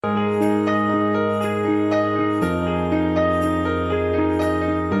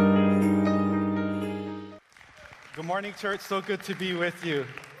morning, church. So good to be with you.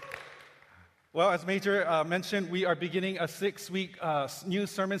 Well, as Major mentioned, we are beginning a 6-week new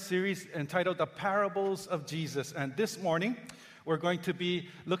sermon series entitled The Parables of Jesus. And this morning, we're going to be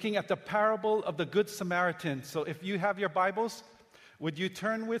looking at the parable of the Good Samaritan. So if you have your Bibles, would you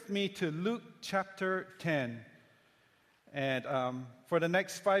turn with me to Luke chapter 10? And for the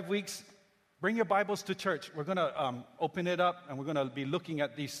next 5 weeks, bring your Bibles to church. We're going to open it up, and we're going to be looking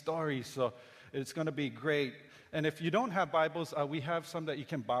at these stories. So it's going to be great. And if you don't have Bibles, we have some that you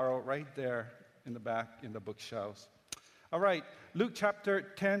can borrow right there in the back in the bookshelves. All right, Luke chapter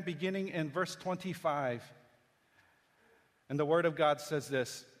 10, beginning in verse 25. And the Word of God says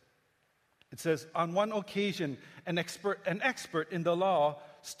this. It says, on one occasion, an expert in the law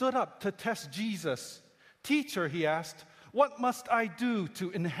stood up to test Jesus. Teacher, he asked, what must I do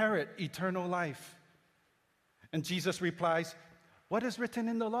to inherit eternal life? And Jesus replies, what is written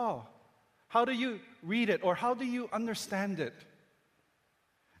in the law? How do you read it, or how do you understand it?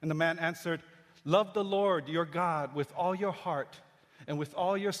 And the man answered, love the Lord your God with all your heart, and with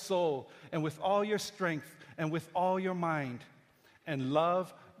all your soul, and with all your strength, and with all your mind, and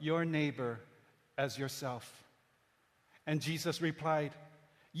love your neighbor as yourself. And Jesus replied,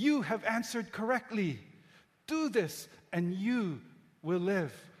 you have answered correctly. Do this, and you will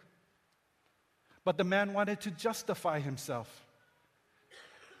live. But the man wanted to justify himself.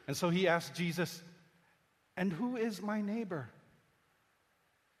 And so he asked Jesus, and who is my neighbor?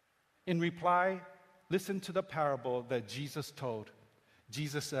 In reply, listen to the parable that Jesus told.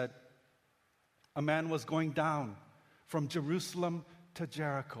 Jesus said, a man was going down from Jerusalem to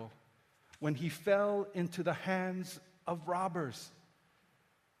Jericho when he fell into the hands of robbers.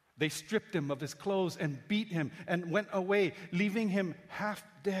 They stripped him of his clothes and beat him and went away, leaving him half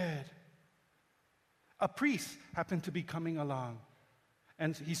dead. A priest happened to be coming along,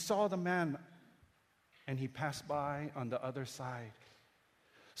 and he saw the man, and he passed by on the other side.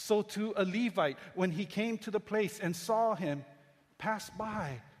 So too a Levite, when he came to the place and saw him, passed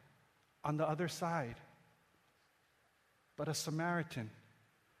by on the other side. But a Samaritan,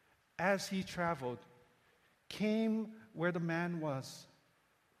 as he traveled, came where the man was.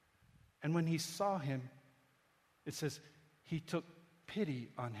 And when he saw him, it says, he took pity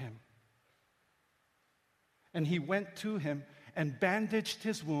on him. And he went to him and bandaged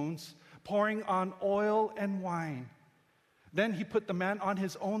his wounds, pouring on oil and wine. Then he put the man on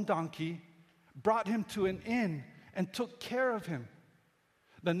his own donkey, brought him to an inn, and took care of him.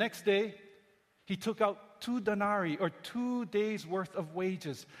 The next day, he took out 2 denarii, or 2 days' worth of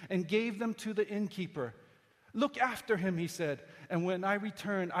wages, and gave them to the innkeeper. Look after him, he said, and when I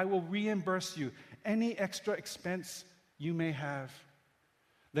return, I will reimburse you any extra expense you may have.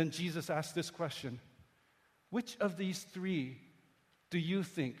 Then Jesus asked this question, which of these 3 do you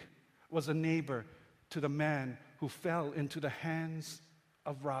think was a neighbor to the man who fell into the hands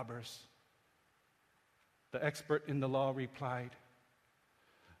of robbers? The expert in the law replied,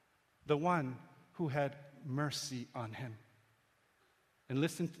 the one who had mercy on him. And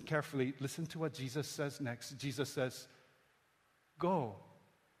listen carefully, listen to what Jesus says next. Jesus says, go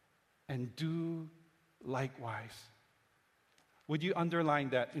and do likewise. Would you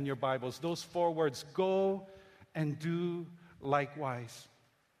underline that in your Bibles? Those 4 words, go and do likewise.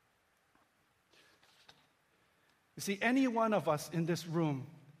 You see, any one of us in this room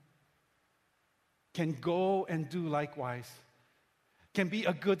can go and do likewise, can be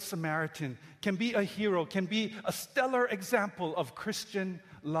a good Samaritan, can be a hero, can be a stellar example of Christian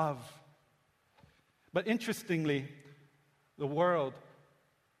love. But interestingly, the world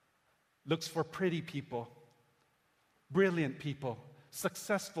looks for pretty people, brilliant people,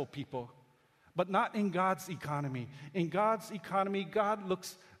 successful people, but not in God's economy. In God's economy, God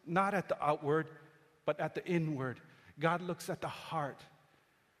looks not at the outward, but at the inward. God looks at the heart.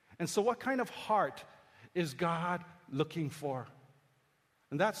 And so what kind of heart is God looking for?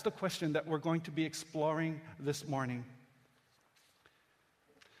 And that's the question that we're going to be exploring this morning.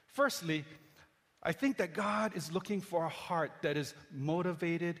 Firstly, I think that God is looking for a heart that is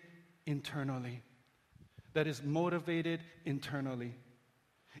motivated internally. That is motivated internally.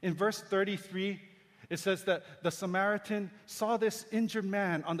 In verse 33, it says that the Samaritan saw this injured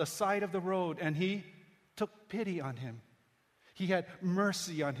man on the side of the road, and he took pity on him. He had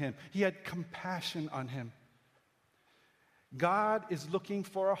mercy on him. He had compassion on him. God is looking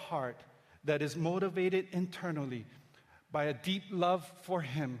for a heart that is motivated internally by a deep love for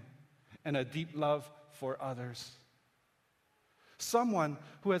him and a deep love for others. Someone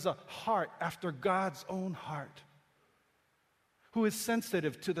who has a heart after God's own heart, who is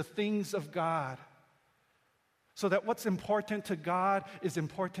sensitive to the things of God, so that what's important to God is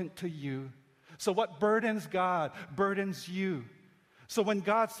important to you, So what burdens God burdens you. So when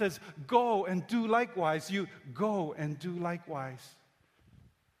God says, go and do likewise, you go and do likewise.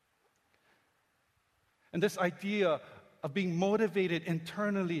 And this idea of being motivated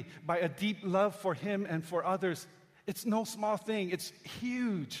internally by a deep love for Him and for others, it's no small thing. It's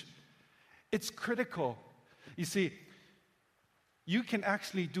huge. It's critical. You see, you can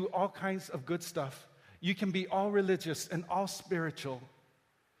actually do all kinds of good stuff. You can be all religious and all spiritual,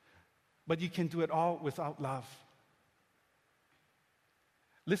 but you can do it all without love.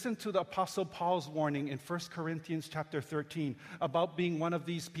 Listen to the Apostle Paul's warning in 1 Corinthians chapter 13 about being one of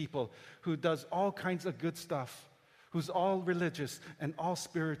these people who does all kinds of good stuff, who's all religious and all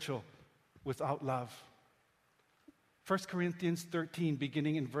spiritual without love. 1 Corinthians 13,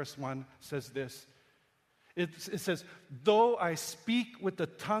 beginning in verse 1, says this. It says, though I speak with the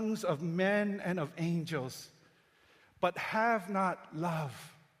tongues of men and of angels, but have not love,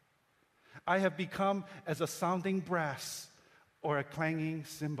 I have become as a sounding brass or a clanging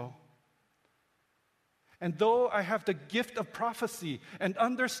cymbal. And though I have the gift of prophecy and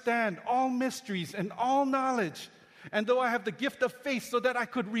understand all mysteries and all knowledge, and though I have the gift of faith so that I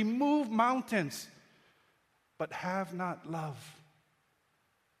could remove mountains, but have not love,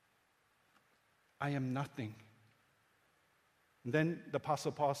 I am nothing. And then the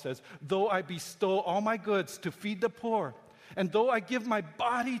Apostle Paul says, though I bestow all my goods to feed the poor, and though I give my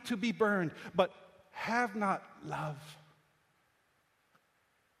body to be burned, but have not love,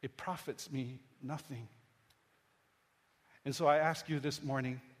 it profits me nothing. And so I ask you this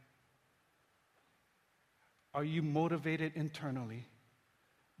morning, are you motivated internally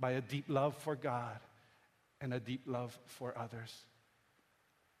by a deep love for God and a deep love for others?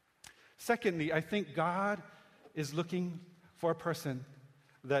 Secondly, I think God is looking for a person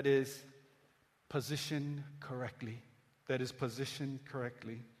that is positioned correctly.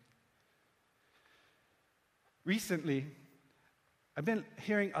 Recently, I've been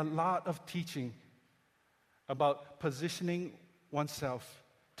hearing a lot of teaching about positioning oneself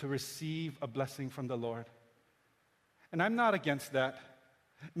to receive a blessing from the Lord. And I'm not against that.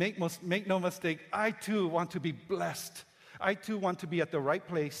 Make no mistake, I too want to be blessed. I too want to be at the right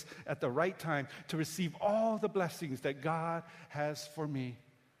place at the right time to receive all the blessings that God has for me.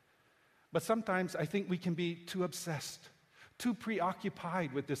 But sometimes I think we can be too obsessed, too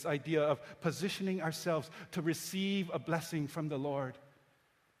preoccupied with this idea of positioning ourselves to receive a blessing from the Lord.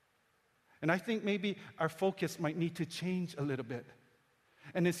 And I think maybe our focus might need to change a little bit.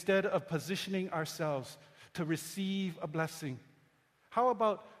 And instead of positioning ourselves to receive a blessing, how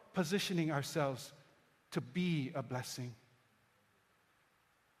about positioning ourselves to be a blessing?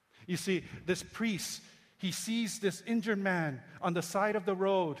 You see, this priest, he sees this injured man on the side of the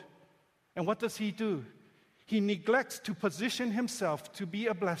road. And what does he do? He neglects to position himself to be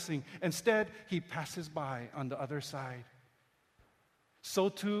a blessing. Instead, he passes by on the other side. So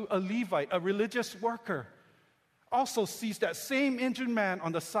too, a Levite, a religious worker, also sees that same injured man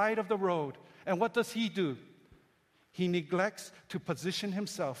on the side of the road. And what does he do? He neglects to position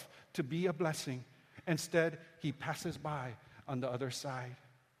himself to be a blessing. Instead, he passes by on the other side.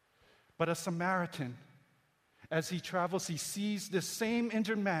 But a Samaritan, as he travels, he sees this same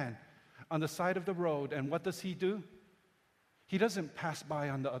injured man on the side of the road. And what does he do? He doesn't pass by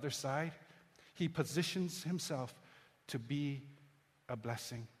on the other side. He positions himself to be a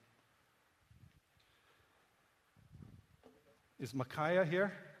blessing. Is Micaiah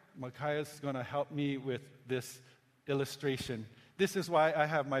here? Micaiah's going to help me with this illustration. This is why I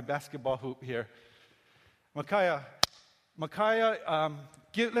have my basketball hoop here. Micaiah,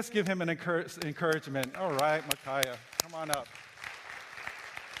 let's give him an encouragement. All right, Micaiah, come on up.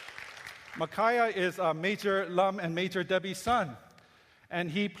 Micaiah is Major Lum and Major Debbie's son,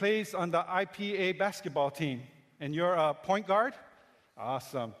 and he plays on the IPA basketball team. And you're a point guard?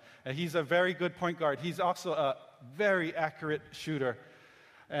 Awesome. And he's a very good point guard. He's also a very accurate shooter,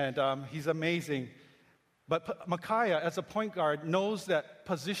 and he's amazing. But Micaiah, as a point guard, knows that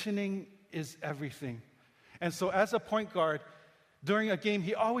positioning is everything. And so as a point guard, during a game,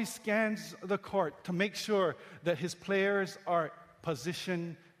 he always scans the court to make sure that his players are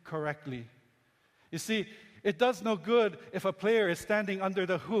positioned correctly. You see, it does no good if a player is standing under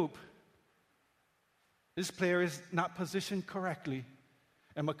the hoop. This player is not positioned correctly.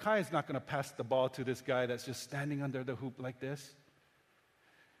 And Micaiah is not going to pass the ball to this guy that's just standing under the hoop like this.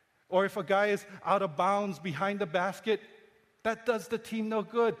 Or if a guy is out of bounds behind the basket, that does the team no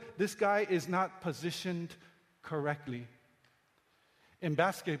good. This guy is not positioned correctly. In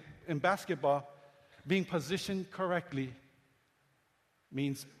basketball, being positioned correctly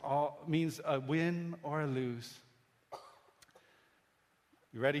means a win or a lose.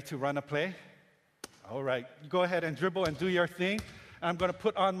 You ready to run a play? All right, go ahead and dribble and do your thing. I'm going to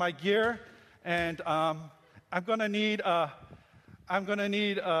put on my gear, and I'm going to need a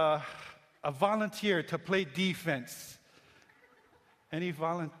volunteer to play defense. Any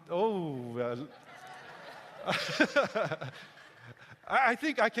volunteer? Oh, I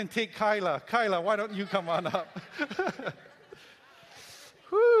think I can take Kyla. Kyla, why don't you come on up?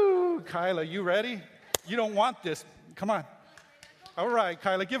 Whoo, Kyla, you ready? You don't want this. Come on. All right,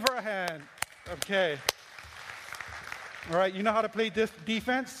 Kyla, give her a hand. Okay. All right, you know how to play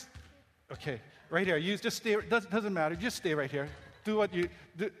defense? Okay, right here. You just stay. Doesn't matter. Just stay right here. Do what you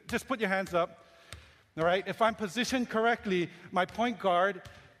do. Just put your hands up. All right. If I'm positioned correctly, my point guard,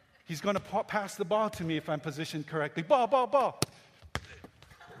 he's going to pass the ball to me if I'm positioned correctly. Ball.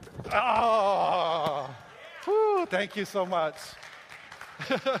 Oh, whew, thank you so much.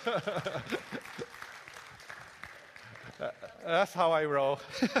 That's how I roll.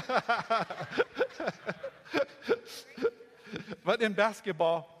 But in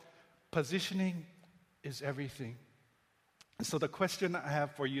basketball, positioning is everything. So the question I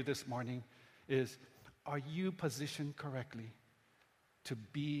have for you this morning is, are you positioned correctly to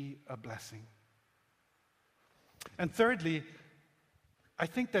be a blessing? And thirdly, I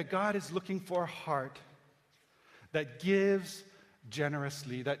think that God is looking for a heart that gives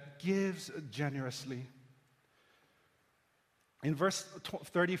generously, In verse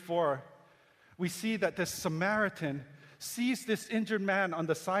 34, we see that this Samaritan sees this injured man on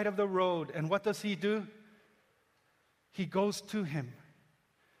the side of the road, and what does he do? He goes to him,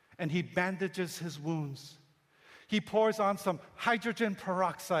 and he bandages his wounds. He pours on some hydrogen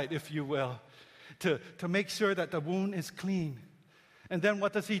peroxide, if you will, to make sure that the wound is clean. And then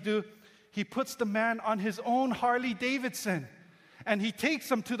what does he do? He puts the man on his own Harley Davidson, and he takes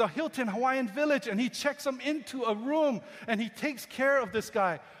him to the Hilton Hawaiian Village, and he checks him into a room, and he takes care of this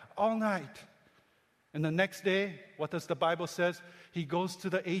guy all night. And the next day, what does the Bible says? He goes to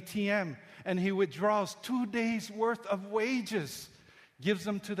the ATM, and he withdraws 2 days' worth of wages, gives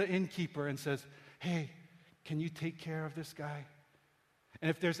them to the innkeeper, and says, hey, can you take care of this guy? And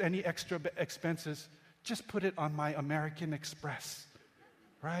if there's any extra expenses, just put it on my American Express,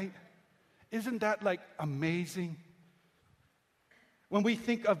 right? Isn't that like amazing? When we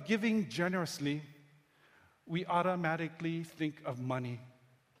think of giving generously, we automatically think of money.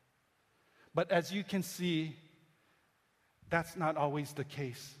 But as you can see, that's not always the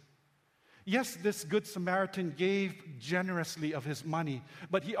case. Yes, this Good Samaritan gave generously of his money,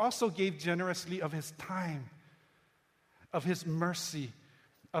 but he also gave generously of his time, of his mercy,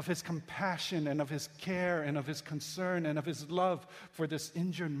 of his compassion, and of his care, and of his concern, and of his love for this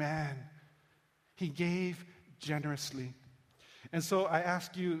injured man. He gave generously. And so I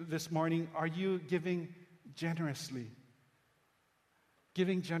ask you this morning, are you giving generously?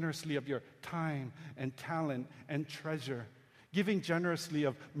 Giving generously of your time and talent and treasure. Giving generously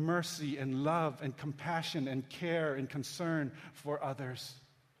of mercy and love and compassion and care and concern for others.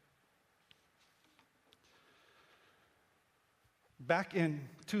 Back in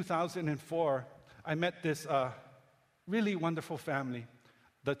 2004, I met this really wonderful family,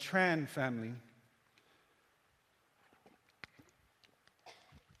 the Tran family.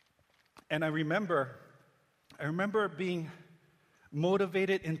 And I remember being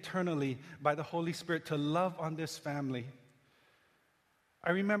motivated internally by the Holy Spirit to love on this family.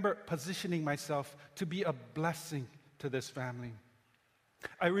 I remember positioning myself to be a blessing to this family.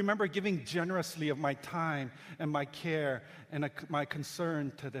 I remember giving generously of my time and my care and my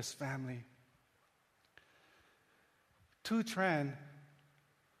concern to this family. Tu Tran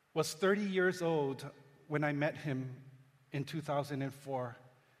was 30 years old when I met him in 2004.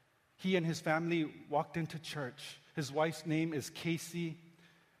 He and his family walked into church. His wife's name is Casey.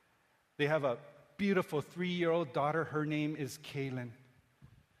 They have a beautiful 3-year-old daughter. Her name is Kaylin.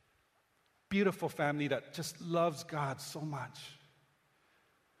 Beautiful family that just loves God so much.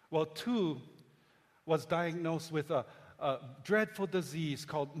 Well, Tu was diagnosed with a dreadful disease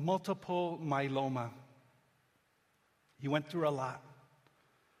called multiple myeloma. He went through a lot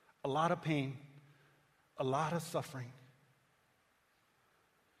of pain, a lot of suffering.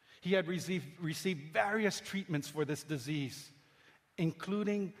 He had received various treatments for this disease,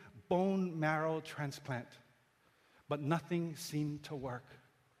 including bone marrow transplant, but nothing seemed to work.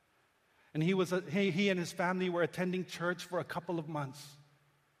 And he and his family were attending church for a couple of months.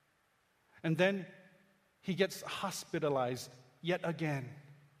 And then he gets hospitalized yet again,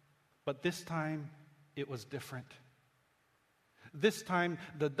 but this time it was different. This time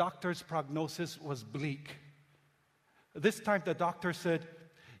the doctor's prognosis was bleak. This time the doctor said,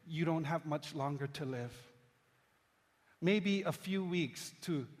 you don't have much longer to live. maybe a few weeks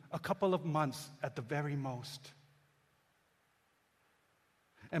to a couple of months at the very most.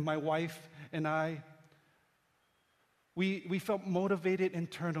 And my wife and I, we felt motivated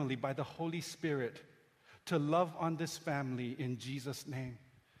internally by the Holy Spirit to love on this family in Jesus' name.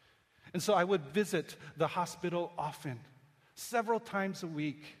 And so I would visit the hospital often, several times a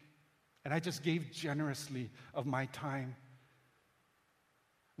week, and I just gave generously of my time.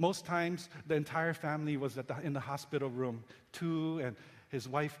 Most times, the entire family was in the hospital room, Tu and his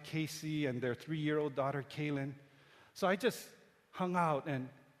wife Casey and their 3-year-old daughter Kaylin. So I just hung out and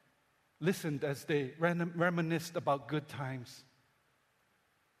listened as they reminisced about good times.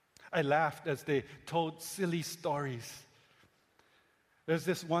 I laughed as they told silly stories. There's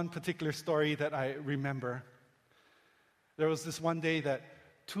this one particular story that I remember. There was this one day that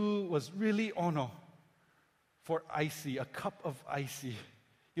Tu was really ono for icy, a cup of icy.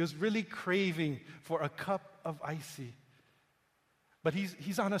 He was really craving for a cup of icy. But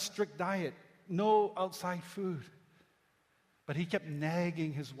he's on a strict diet, no outside food. But he kept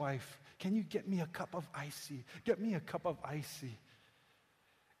nagging his wife, "Can you get me a cup of icy? Get me a cup of icy."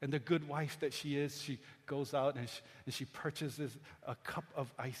 And the good wife that she is, she goes out and she purchases a cup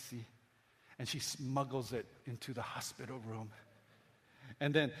of icy. And she smuggles it into the hospital room.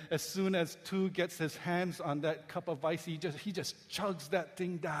 And then as soon as Tu gets his hands on that cup of icy, he just chugs that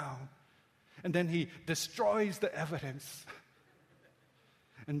thing down. And then he destroys the evidence.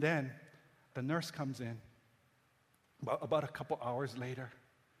 And then the nurse comes in about a couple hours later.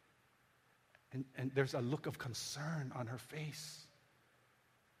 And there's a look of concern on her face.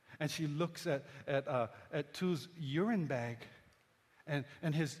 And she looks at Tu's urine bag.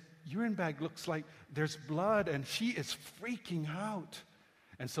 And his urine bag looks like there's blood, and she is freaking out.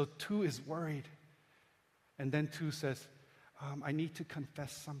 And so Tu is worried. And then Tu says, "I need to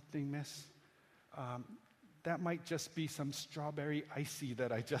confess something, miss. That might just be some strawberry icy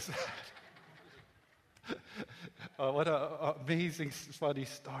that I just had." What an amazing, funny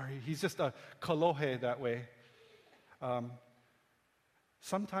story. He's just a kolohe that way.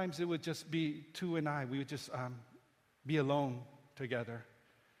 Sometimes it would just be Tu and I. We would just be alone together.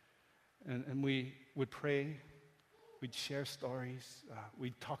 And we would pray. We'd share stories.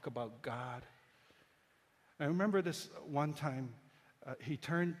 We'd talk about God. I remember this one time, he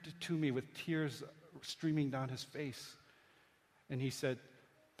turned to me with tears streaming down his face. And he said,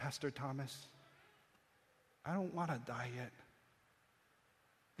 "Pastor Thomas, I don't want to die yet.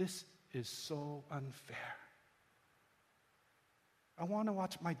 This is so unfair. I want to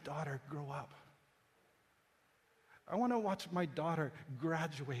watch my daughter grow up. I want to watch my daughter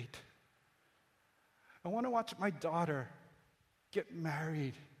graduate. I want to watch my daughter get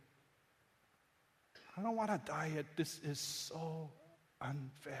married. I don't want to die yet. This is so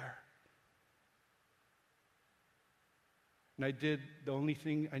unfair." And I did the only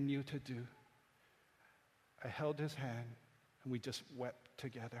thing I knew to do. I held his hand, and we just wept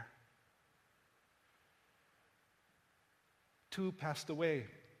together. Tu passed away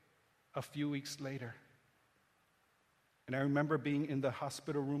a few weeks later. And I remember being in the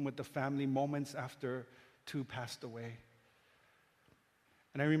hospital room with the family moments after Tu passed away.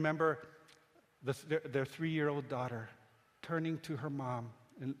 And I remember their 3-year-old daughter turning to her mom,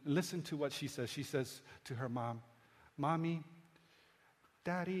 and listen to what she says. She says to her mom, "Mommy,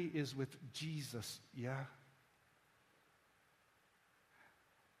 Daddy is with Jesus, yeah?"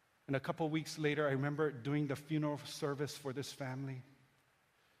 And a couple weeks later, I remember doing the funeral service for this family.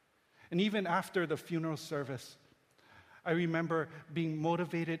 And even after the funeral service, I remember being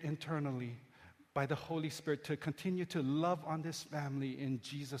motivated internally by the Holy Spirit to continue to love on this family in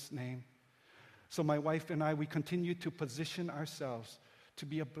Jesus' name. So my wife and I, we continued to position ourselves to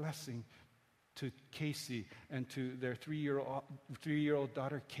be a blessing to Casey and to their 3-year-old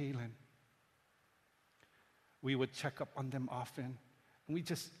daughter, Kaylin. We would check up on them often. And we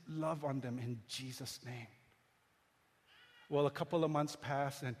just love on them in Jesus' name. Well, a couple of months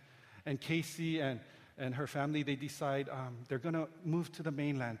pass, and Casey and her family, they decide they're going to move to the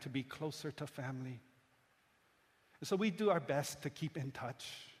mainland to be closer to family. And so we do our best to keep in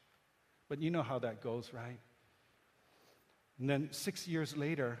touch. But you know how that goes, right? And then 6 years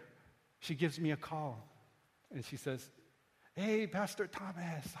later, she gives me a call. And she says, "Hey, Pastor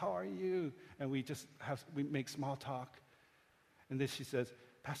Thomas, how are you?" And we make small talk. And then she says,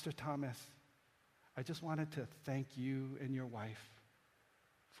 "Pastor Thomas, I just wanted to thank you and your wife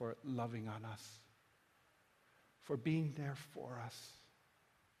for loving on us, for being there for us,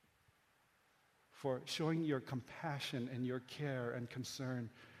 for showing your compassion and your care and concern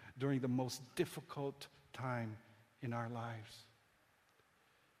during the most difficult time in our lives."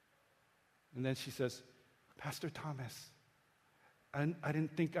 And then she says, Pastor Thomas, I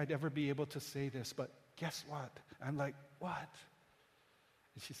didn't think I'd ever be able to say this, but guess what? I'm like, what?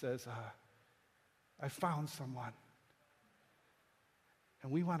 And she says, I found someone.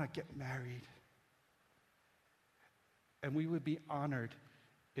 And we want to get married. And we would be honored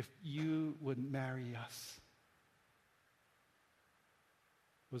if you would marry us.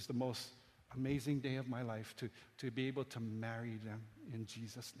 It was the most amazing day of my life to be able to marry them in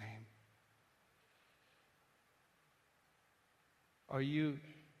Jesus' name. Are you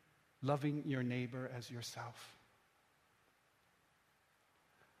loving your neighbor as yourself?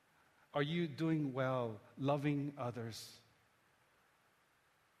 Are you doing well, loving others?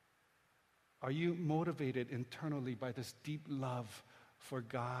 Are you motivated internally by this deep love for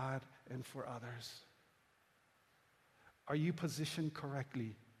God and for others? Are you positioned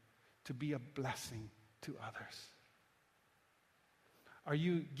correctly to be a blessing to others? Are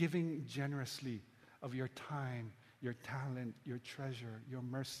you giving generously of your time, your talent, your treasure, your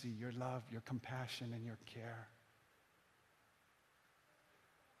mercy, your love, your compassion, and your care?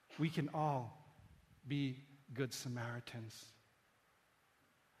 We can all be good Samaritans.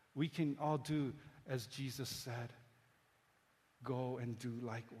 We can all do as Jesus said, go and do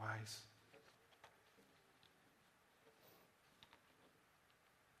likewise.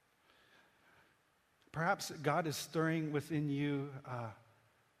 Perhaps God is stirring within you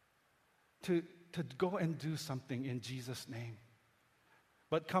to go and do something in Jesus' name.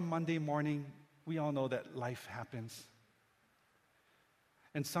 But come Monday morning, we all know that life happens.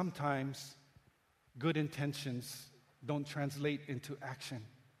 And sometimes good intentions don't translate into action.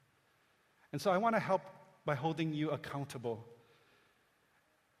 And so I want to help by holding you accountable.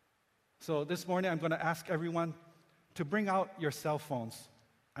 So this morning, I'm going to ask everyone to bring out your cell phones.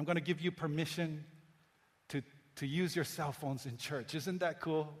 I'm going to give you permission to use your cell phones in church. Isn't that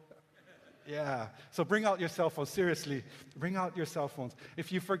cool? Yeah. So bring out your cell phones. Seriously, bring out your cell phones.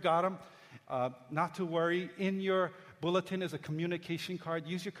 If you forgot them, not to worry. In your bulletin is a communication card.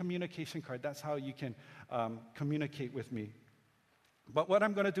 Use your communication card. That's how you can communicate with me. But what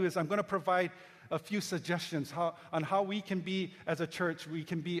I'm going to do is I'm going to provide a few suggestions on how we can be, as a church, we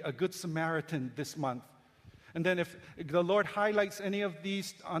can be a good Samaritan this month. And then if the Lord highlights any of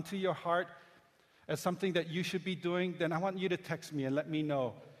these onto your heart as something that you should be doing, then I want you to text me and let me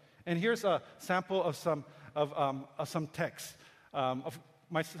know. And here's a sample of some text.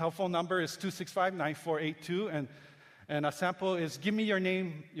 My cell phone number is 265-9482, and a sample is, give me your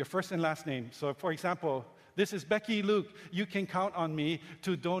name, your first and last name. So, for example, this is Becky Luke. You can count on me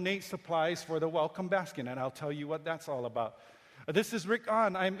to donate supplies for the welcome basket, and I'll tell you what that's all about. This is Rick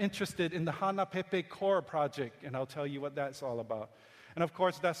An. I'm interested in the Hana Pepe Core project, and I'll tell you what that's all about. And of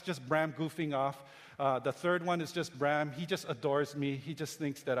course, that's just Bram goofing off. The third one is just Bram. He just adores me. He just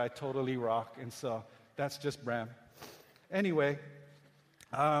thinks that I totally rock, and so that's just Bram. Anyway,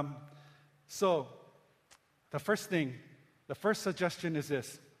 so the first suggestion is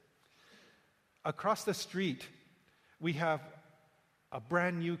this. Across the street, we have a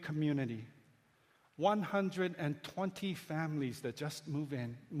brand new community. 120 families that just moved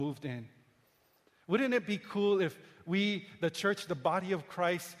in. Wouldn't it be cool if we, the church, the body of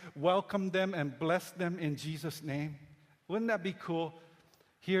Christ, welcomed them and blessed them in Jesus' name? Wouldn't that be cool?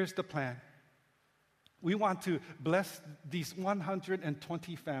 Here's the plan. We want to bless these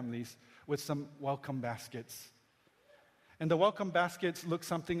 120 families with some welcome baskets. And the welcome baskets look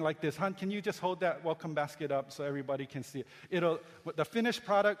something like this. Hun, can you just hold that welcome basket up so everybody can see it? The finished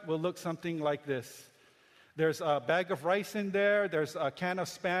product will look something like this. There's a bag of rice in there. There's a can of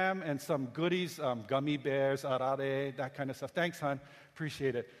Spam and some goodies, gummy bears, arare, that kind of stuff. Thanks, hon.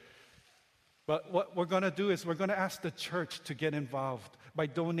 Appreciate it. But what we're going to do is we're going to ask the church to get involved by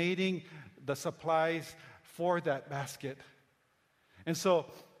donating the supplies for that basket. And so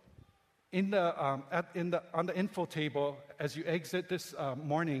on the info table, as you exit this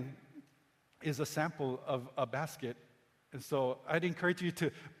morning, is a sample of a basket. And so I'd encourage you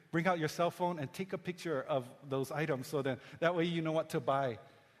to bring out your cell phone and take a picture of those items so that way you know what to buy.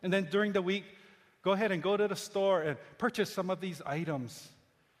 And then during the week, go ahead and go to the store and purchase some of these items.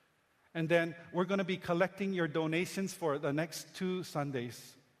 And then we're going to be collecting your donations for the next 2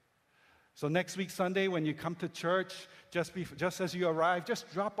 Sundays. So next week, Sunday, when you come to church, just as you arrive,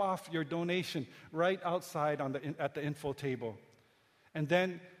 just drop off your donation right outside at the info table. And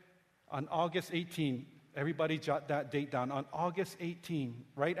then on August 18, everybody jot that date down. On August 18,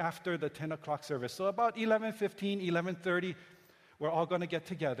 right after the 10 o'clock service, so about 11:15, 11:30, we're all going to get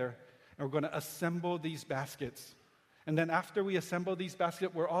together and we're going to assemble these baskets. And then after we assemble these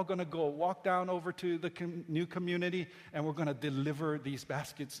baskets, we're all going to go walk down over to the new community and we're going to deliver these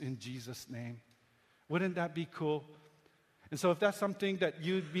baskets in Jesus' name. Wouldn't that be cool? And so if that's something that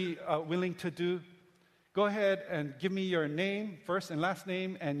you'd be willing to do, go ahead and give me your name, first and last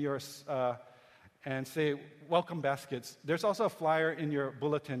name, and and say welcome baskets. There's also a flyer in your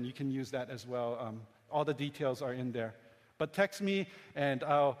bulletin. You can use that as well. All the details are in there. But text me, and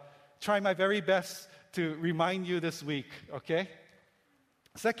I'll try my very best to remind you this week, okay?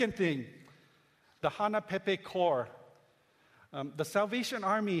 Second thing, the Hana Pepe Corps. The Salvation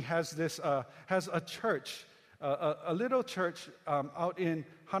Army has a church, a little church out in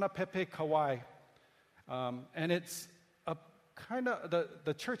Hana Pepe, Kauai. And it's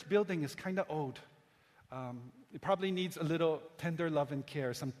the church building is kind of old. It probably needs a little tender love and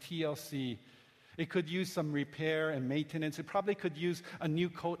care, some TLC. It could use some repair and maintenance. It probably could use a new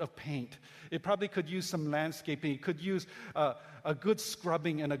coat of paint. It probably could use some landscaping. It could use a good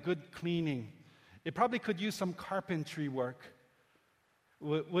scrubbing and a good cleaning. It probably could use some carpentry work.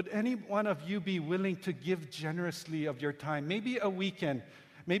 Would any one of you be willing to give generously of your time? Maybe a weekend.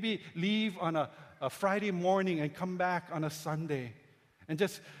 Maybe leave on a Friday morning and come back on a Sunday. And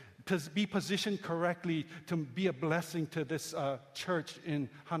just be positioned correctly to be a blessing to this church in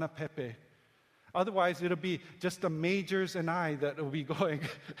Hana Pepe. Otherwise, it'll be just the majors and I that will be going.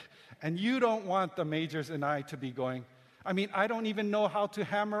 And you don't want the majors and I to be going. I mean, I don't even know how to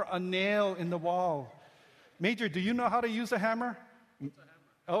hammer a nail in the wall. Major, do you know how to use a hammer?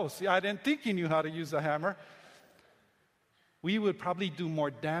 Oh, see, I didn't think you knew how to use a hammer. We would probably do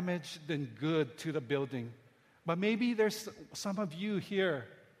more damage than good to the building. But maybe there's some of you here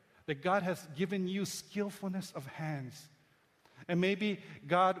that God has given you skillfulness of hands. And maybe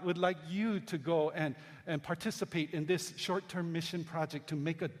God would like you to go and participate in this short-term mission project to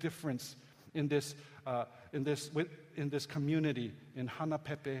make a difference in this community in Hana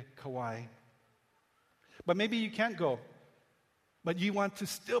Pepe, Kauai. But maybe you can't go. But you want to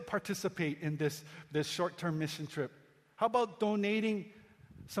still participate in this short-term mission trip. How about donating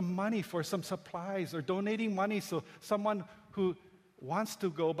some money for some supplies, or donating money so someone who wants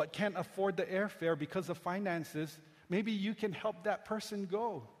to go but can't afford the airfare because of finances, maybe you can help that person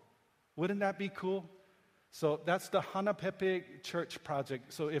go. Wouldn't that be cool? So that's the Hana Pepe Church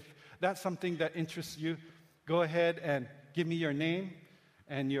project. So if that's something that interests you, go ahead and give me your name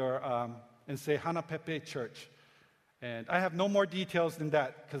and and say Hana Pepe Church. And I have no more details than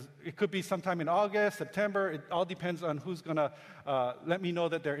that, because it could be sometime in August, September. It all depends on who's going to let me know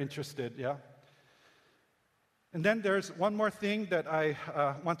that they're interested, yeah? And then there's one more thing that I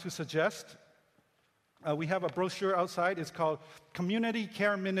want to suggest. We have a brochure outside. It's called Community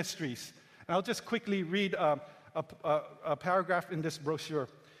Care Ministries. And I'll just quickly read a paragraph in this brochure.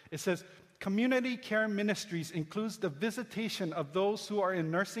 It says, Community Care Ministries includes the visitation of those who are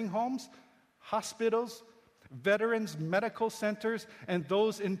in nursing homes, hospitals, veterans medical centers, and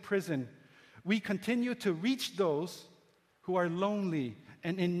those in prison. We continue to reach those who are lonely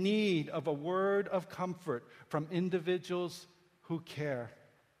and in need of a word of comfort from individuals who care.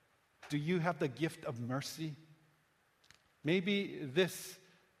 Do you have the gift of mercy? Maybe this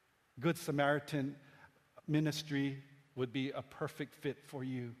Good Samaritan ministry would be a perfect fit for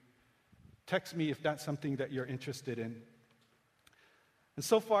you. Text me if that's something that you're interested in. And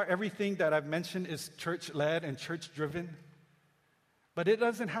so far, everything that I've mentioned is church-led and church-driven. But it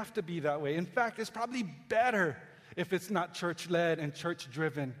doesn't have to be that way. In fact, it's probably better if it's not church-led and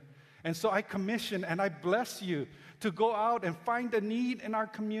church-driven. And so I commission and I bless you to go out and find a need in our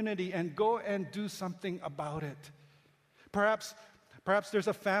community and go and do something about it. Perhaps there's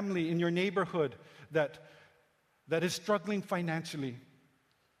a family in your neighborhood that is struggling financially.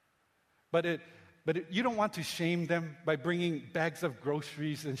 But you don't want to shame them by bringing bags of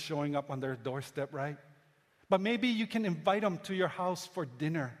groceries and showing up on their doorstep, right? But maybe you can invite them to your house for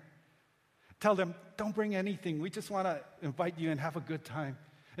dinner. Tell them, don't bring anything. We just want to invite you and have a good time.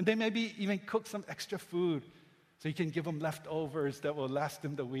 And then maybe even cook some extra food so you can give them leftovers that will last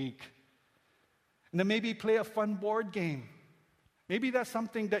them the week. And then maybe play a fun board game. Maybe that's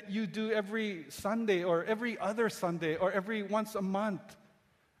something that you do every Sunday or every other Sunday or every once a month.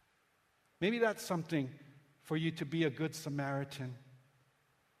 Maybe that's something for you to be a good Samaritan.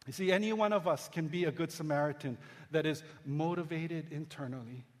 You see, any one of us can be a good Samaritan that is motivated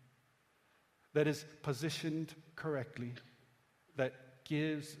internally, that is positioned correctly, that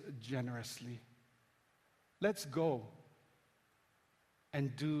gives generously. Let's go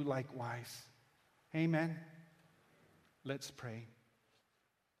and do likewise. Amen. Let's pray.